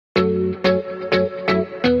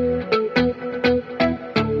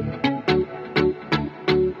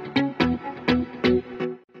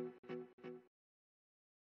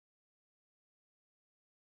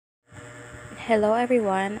Hello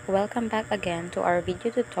everyone, welcome back again to our video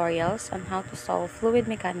tutorials on how to solve fluid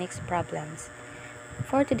mechanics problems.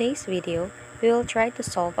 For today's video, we will try to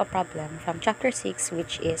solve a problem from chapter 6,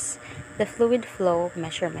 which is the fluid flow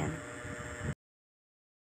measurement.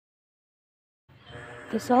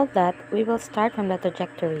 To solve that, we will start from the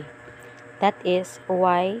trajectory. That is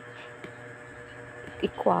y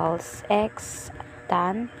equals x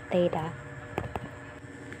tan theta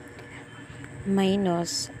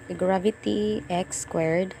minus gravity x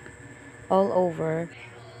squared all over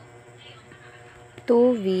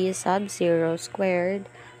 2v sub 0 squared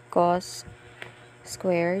cos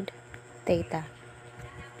squared theta.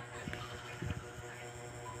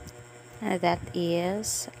 That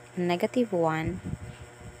is -1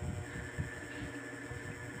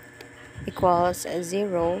 equals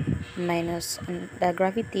 0 minus the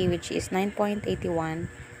gravity, which is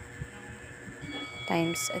 9.81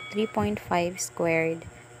 times 3.5 squared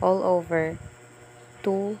all over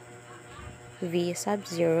 2v sub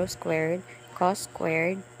 0 squared cos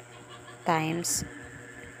squared times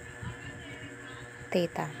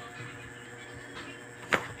theta.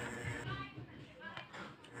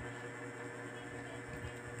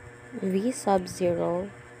 V sub 0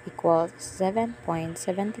 equals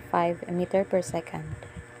 7.75 meter per second.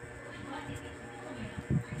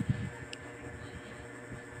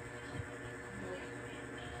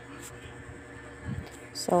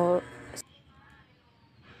 So,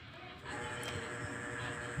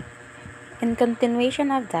 in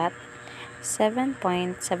continuation of that,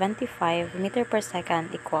 7.75 meter per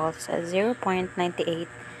second equals 0.98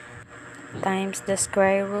 times the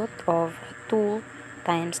square root of 2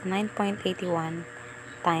 times 9.81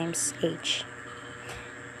 times h.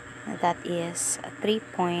 That is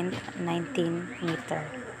 3.19 meter.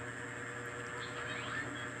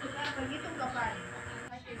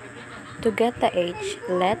 To get the h,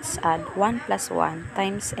 let's add 1 plus 1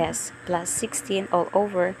 times s plus 16 all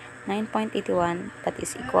over 9.81, that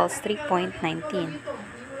is equals 3.19.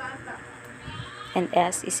 And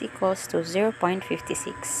s is equals to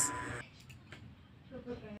 0.56.